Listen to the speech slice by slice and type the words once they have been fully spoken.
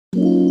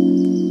Hello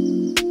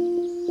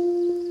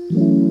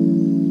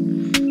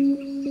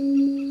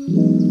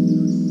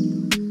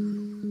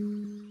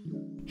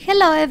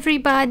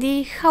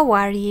everybody, how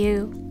are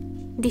you?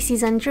 This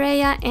is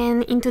Andrea,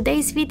 and in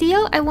today's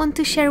video I want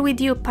to share with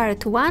you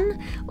part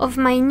 1 of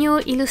my new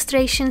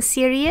illustration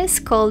series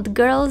called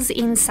Girls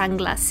in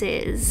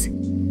Sunglasses.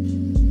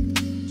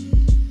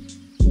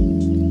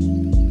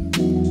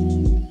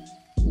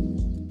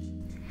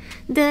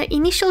 The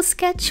initial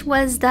sketch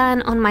was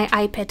done on my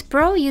iPad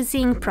Pro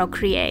using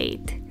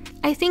Procreate.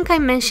 I think I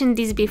mentioned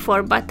this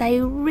before, but I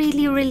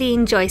really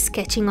enjoy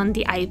sketching on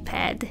the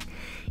iPad.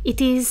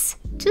 It is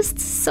just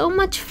so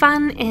much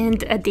fun and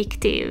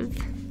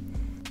addictive.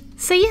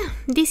 So yeah,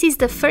 this is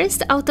the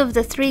first out of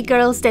the 3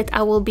 girls that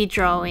I will be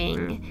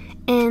drawing,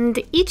 and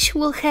each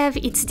will have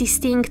its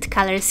distinct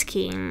color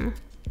scheme.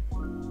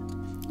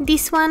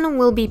 This one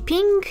will be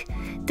pink,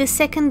 the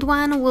second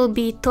one will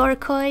be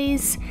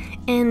turquoise,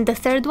 and the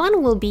third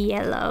one will be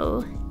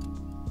yellow.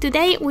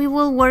 Today we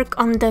will work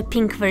on the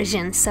pink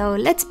version, so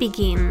let's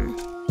begin.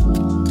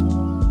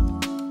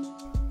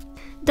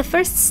 The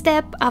first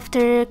step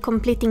after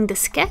completing the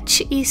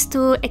sketch is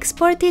to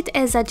export it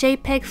as a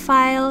JPEG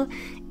file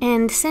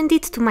and send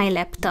it to my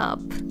laptop.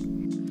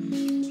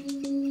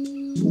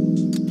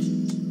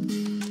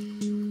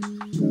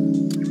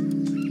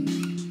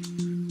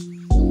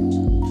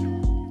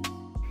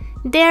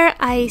 There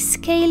I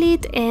scale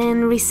it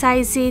and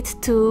resize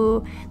it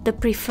to the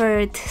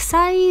preferred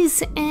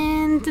size,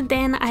 and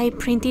then I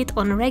print it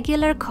on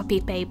regular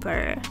copy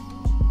paper.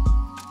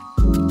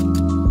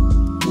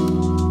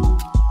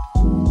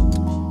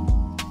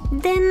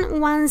 Then,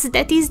 once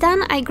that is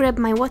done, I grab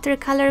my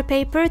watercolor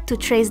paper to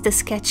trace the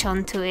sketch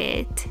onto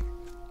it.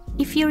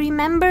 If you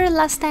remember,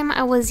 last time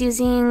I was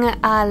using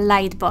a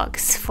light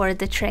box for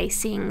the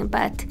tracing,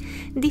 but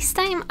this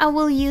time I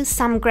will use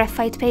some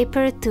graphite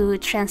paper to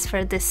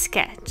transfer the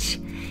sketch.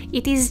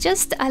 It is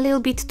just a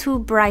little bit too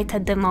bright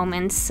at the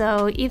moment,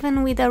 so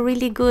even with a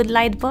really good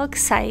light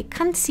box, I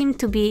can't seem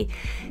to be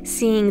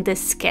seeing the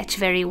sketch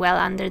very well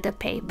under the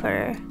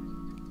paper.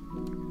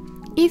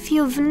 If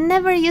you've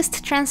never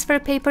used transfer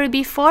paper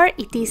before,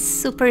 it is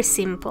super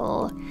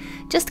simple.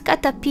 Just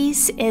cut a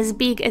piece as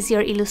big as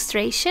your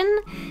illustration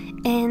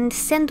and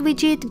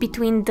sandwich it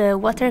between the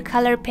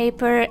watercolor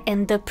paper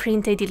and the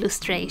printed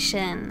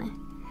illustration.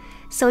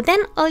 So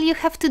then all you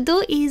have to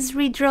do is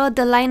redraw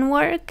the line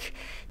work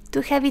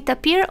to have it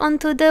appear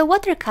onto the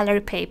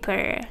watercolor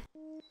paper.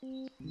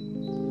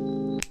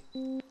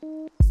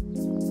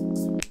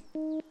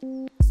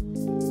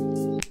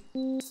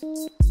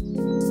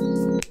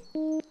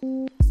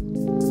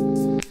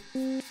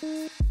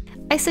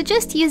 I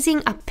suggest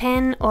using a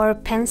pen or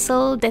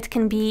pencil that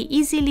can be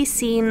easily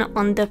seen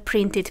on the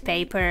printed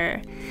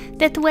paper.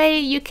 That way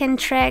you can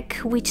track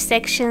which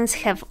sections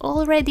have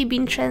already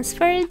been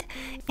transferred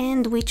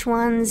and which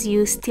ones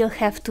you still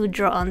have to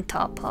draw on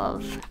top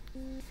of.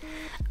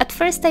 At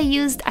first I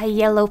used a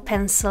yellow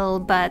pencil,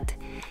 but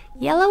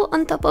yellow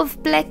on top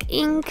of black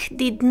ink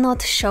did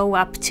not show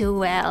up too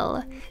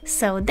well.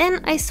 So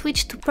then I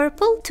switched to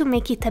purple to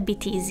make it a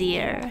bit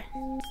easier.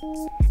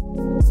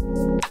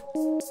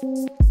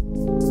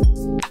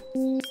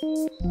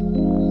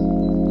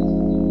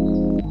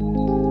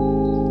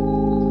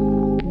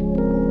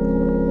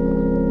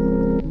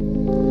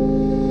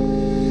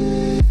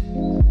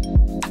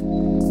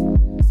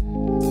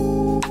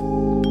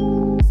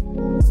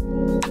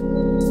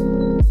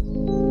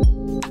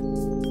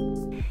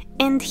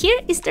 And here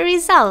is the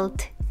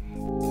result.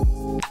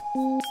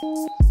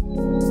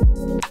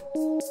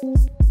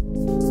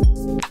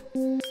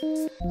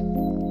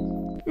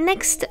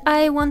 Next,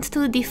 I want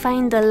to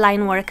define the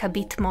line work a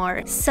bit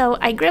more, so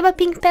I grab a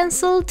pink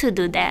pencil to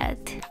do that.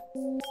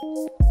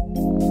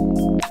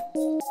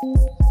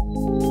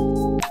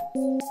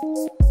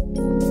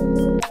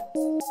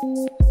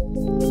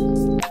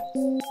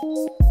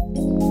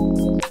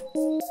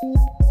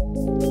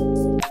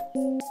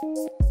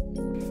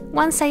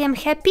 Once I am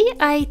happy,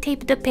 I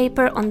tape the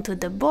paper onto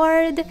the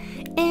board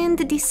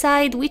and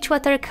decide which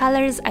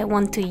watercolors I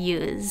want to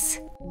use.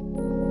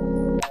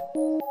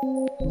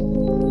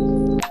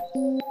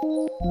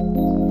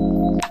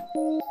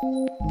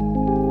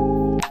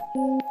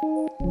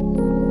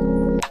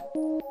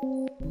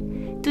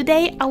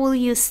 Today I will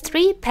use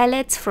 3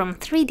 palettes from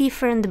 3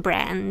 different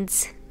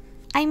brands.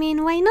 I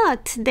mean, why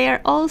not?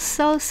 They're all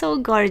so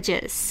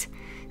gorgeous.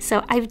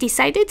 So I've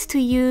decided to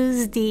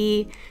use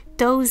the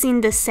Toes in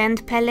the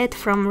Sand palette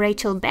from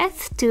Rachel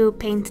Beth to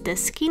paint the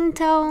skin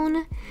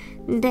tone,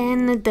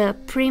 then the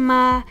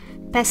Prima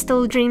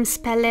Pastel Dreams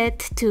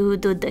palette to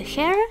do the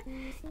hair,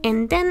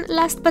 and then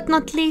last but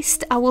not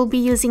least I will be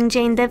using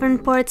Jane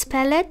Davenport's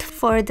palette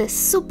for the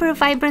super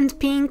vibrant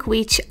pink,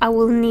 which I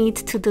will need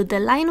to do the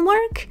line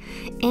work,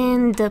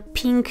 and the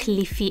pink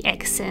leafy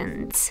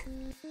accents.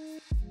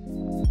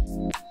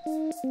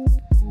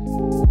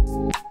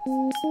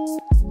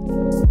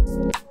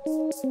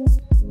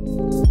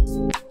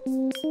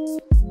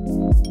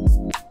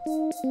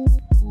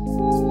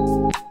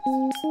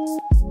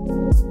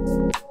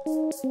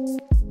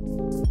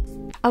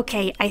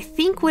 Okay, I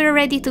think we're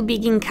ready to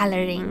begin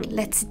coloring.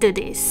 Let's do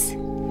this.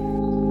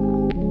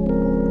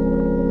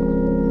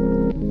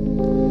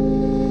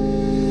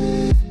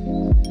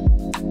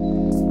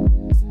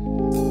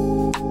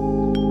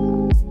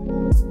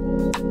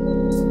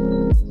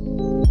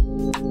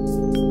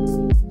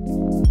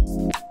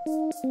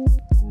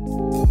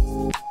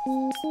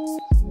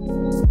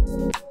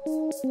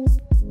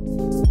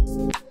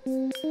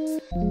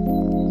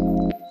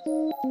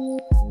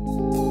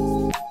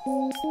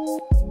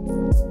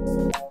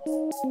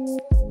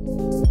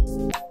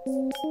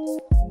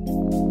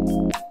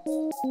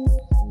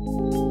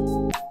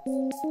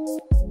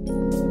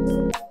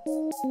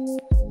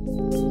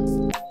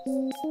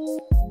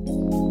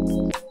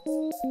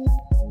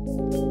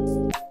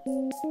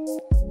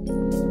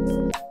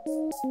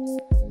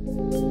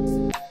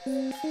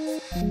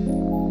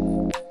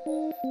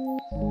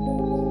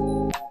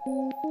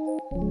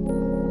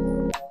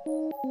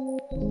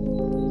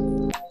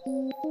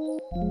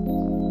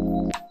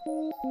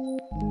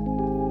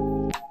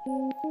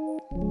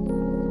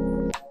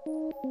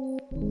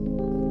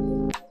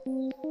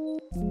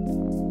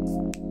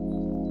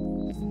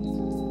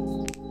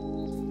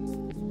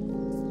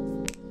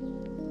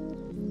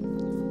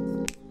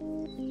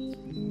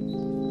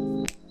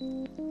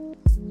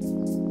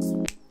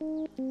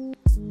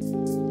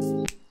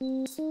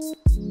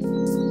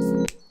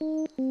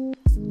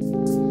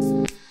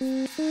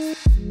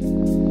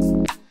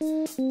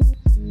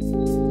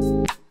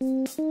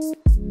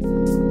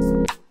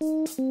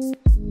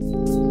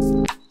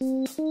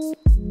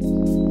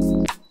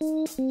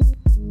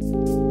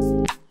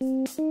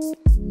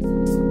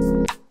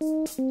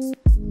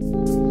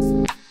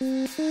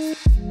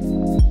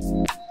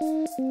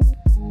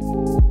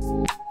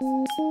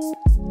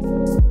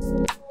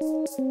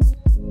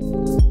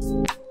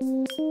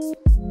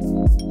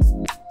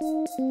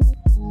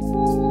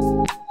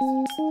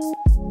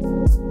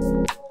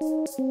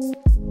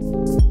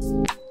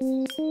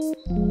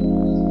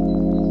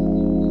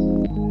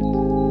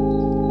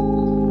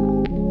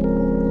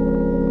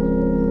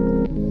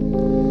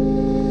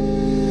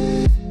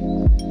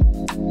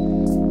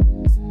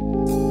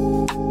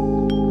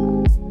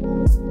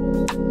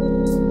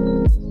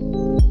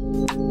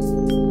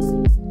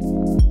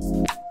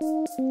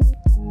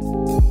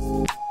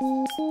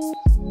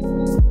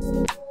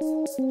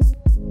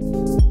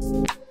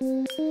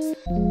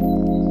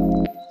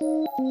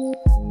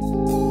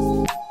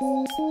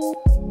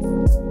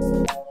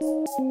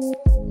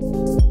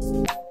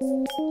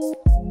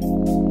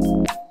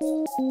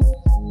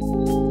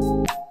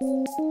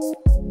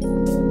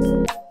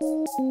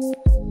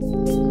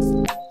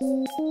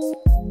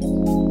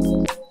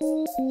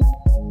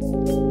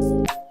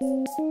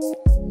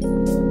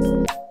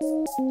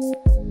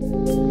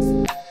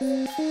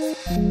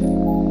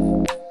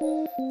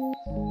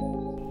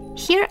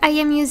 Here I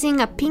am using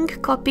a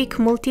pink Copic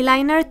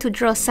multiliner to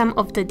draw some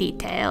of the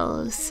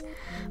details.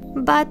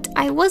 But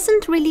I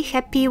wasn't really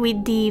happy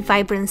with the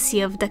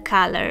vibrancy of the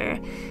color,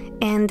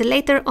 and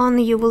later on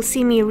you will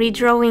see me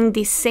redrawing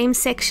these same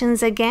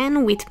sections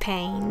again with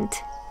paint.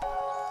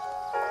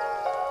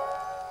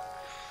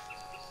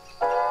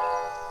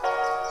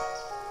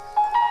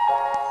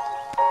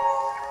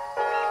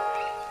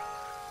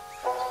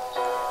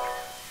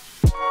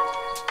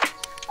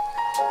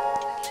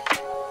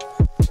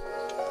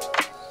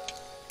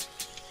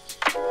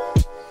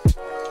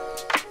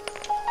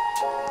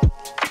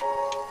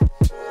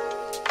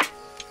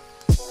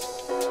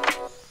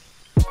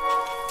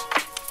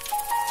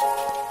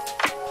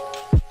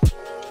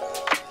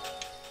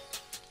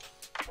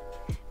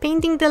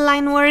 Painting the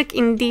line work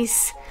in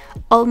this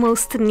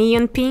almost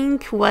neon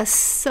pink was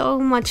so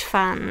much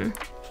fun.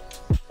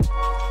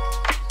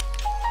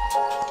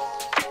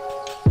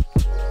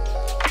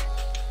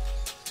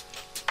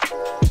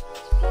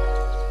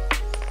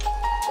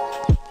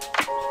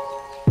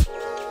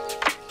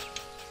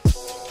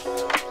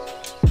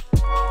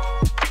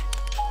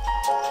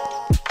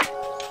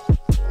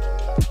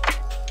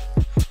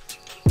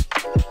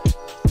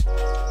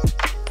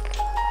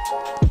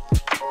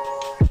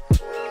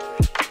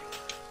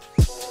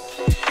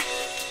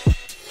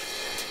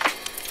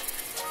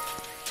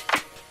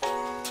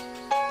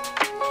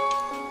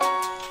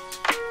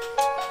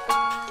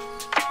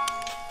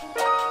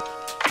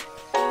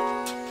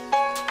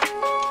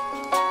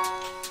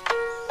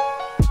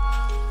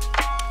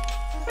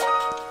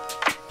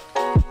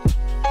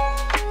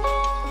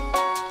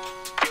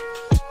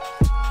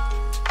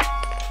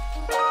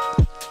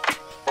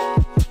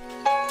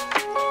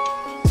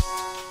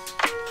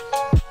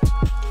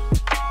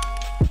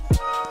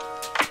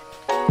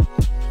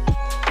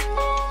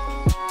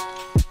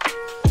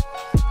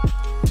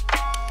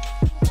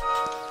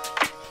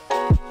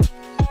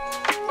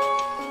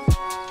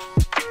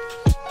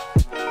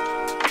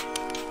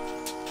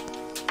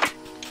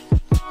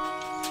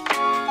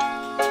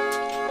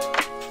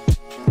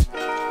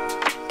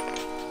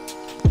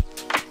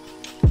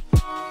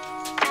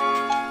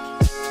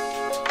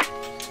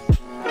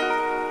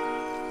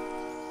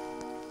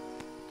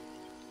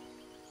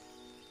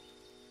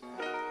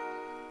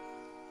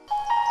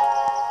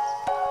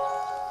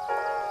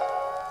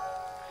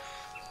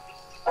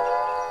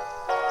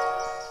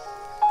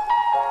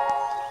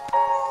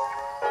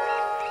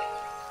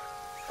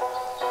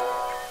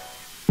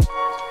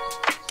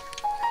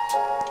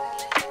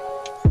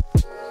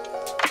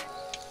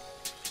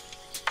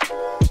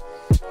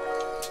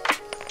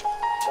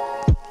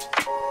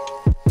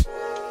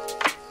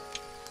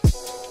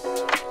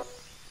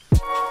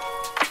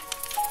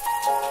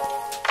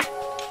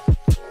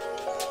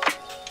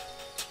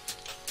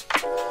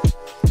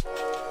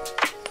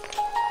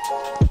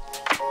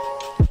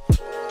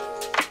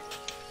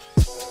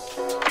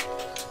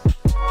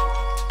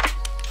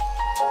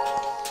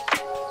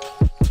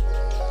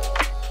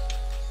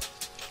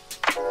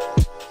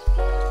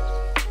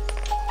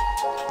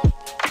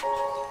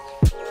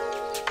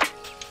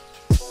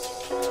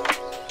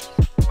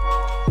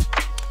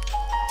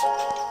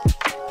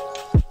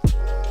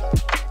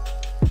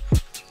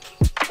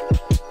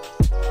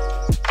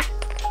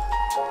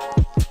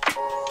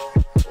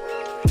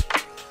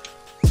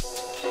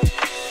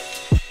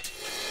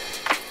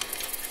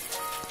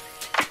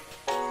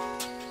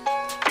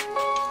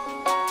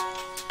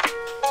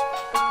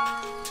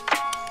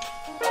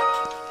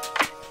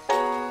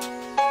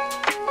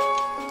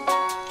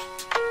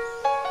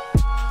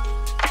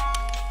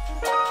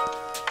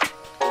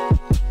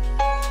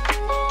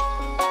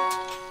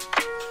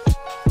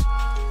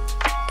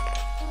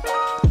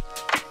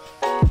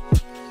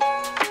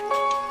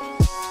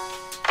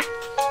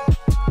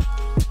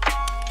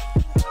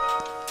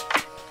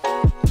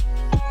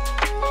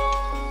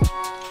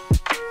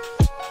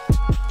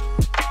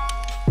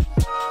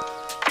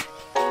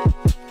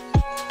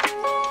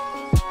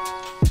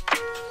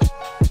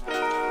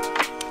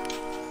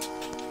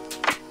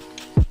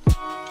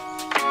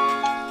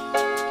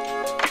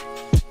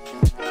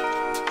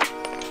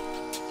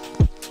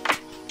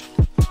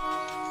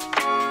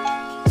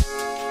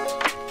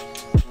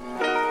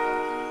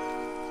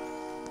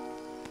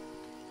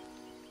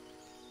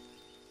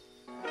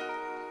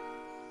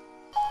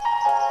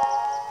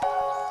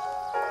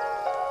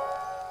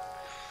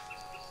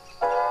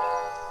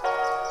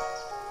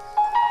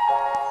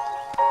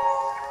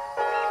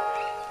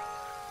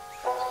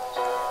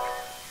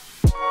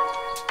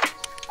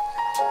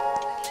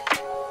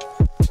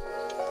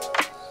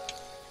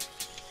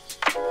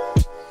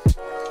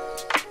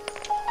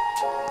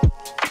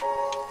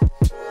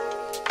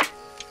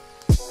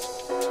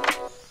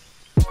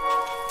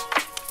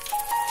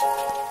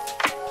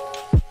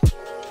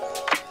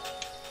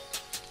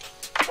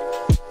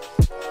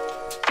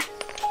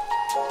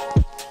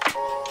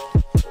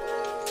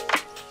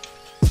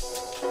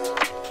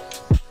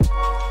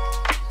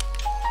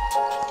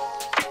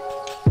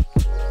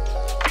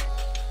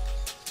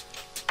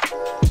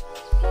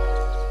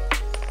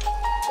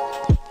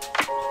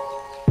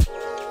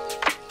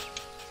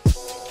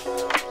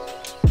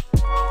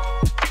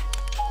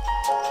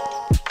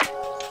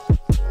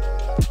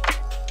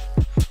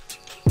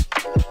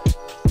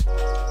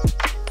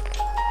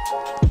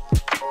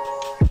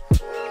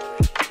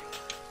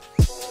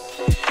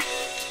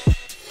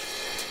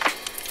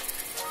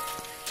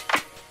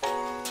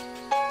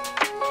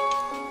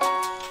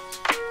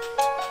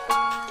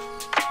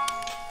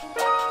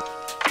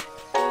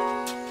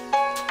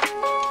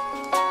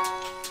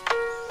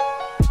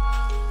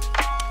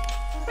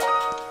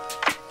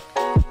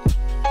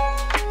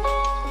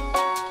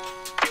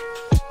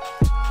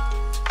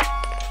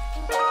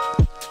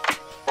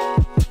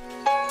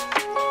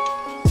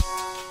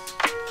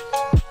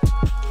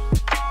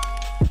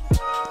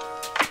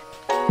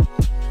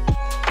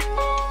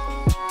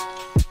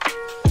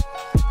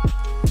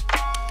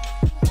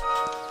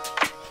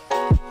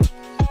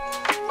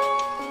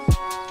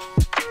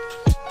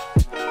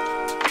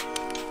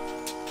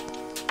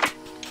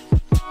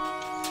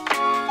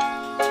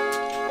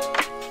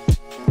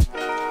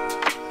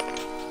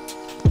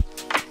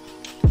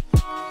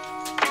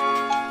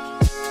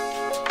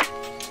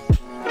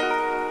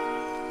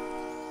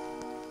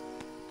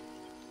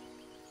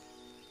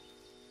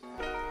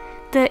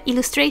 the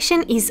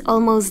illustration is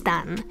almost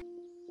done.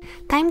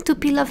 Time to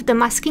peel off the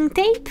masking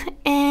tape,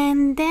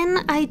 and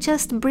then I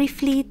just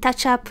briefly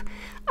touch up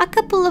a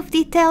couple of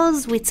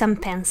details with some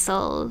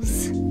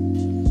pencils.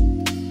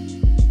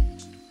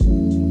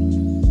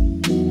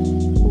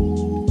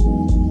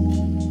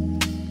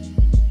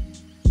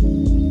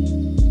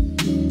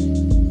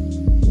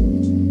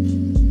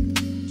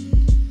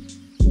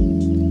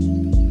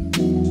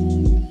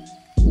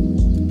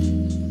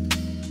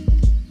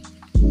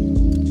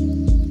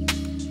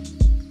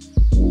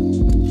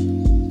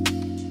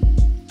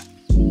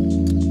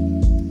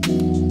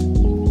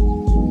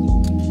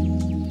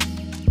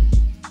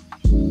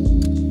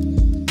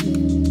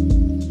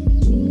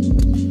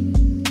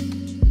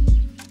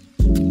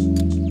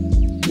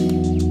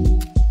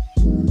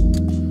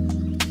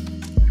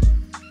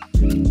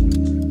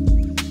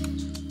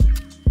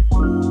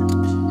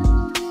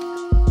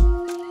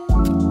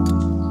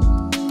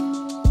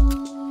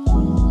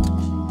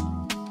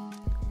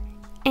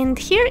 And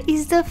here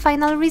is the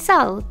final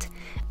result.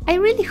 I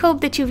really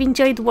hope that you've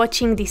enjoyed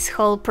watching this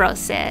whole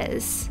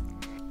process.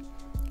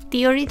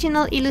 The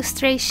original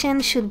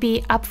illustration should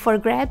be up for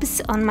grabs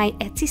on my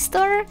Etsy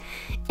store,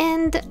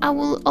 and I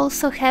will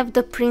also have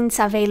the prints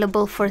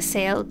available for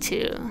sale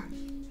too.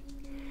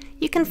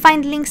 You can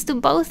find links to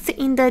both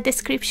in the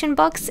description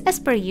box as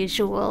per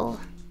usual.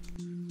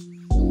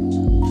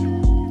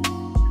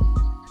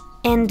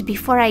 And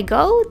before I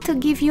go, to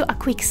give you a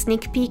quick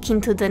sneak peek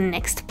into the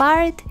next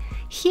part,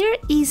 here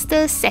is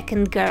the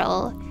second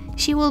girl.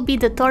 She will be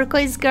the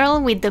turquoise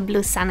girl with the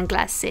blue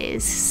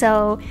sunglasses,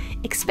 so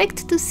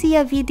expect to see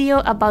a video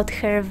about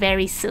her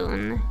very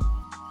soon.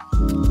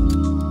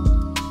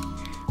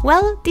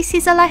 Well, this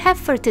is all I have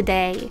for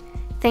today.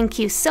 Thank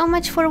you so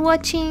much for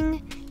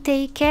watching,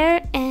 take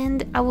care,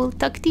 and I will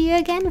talk to you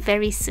again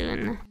very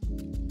soon.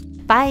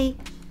 Bye!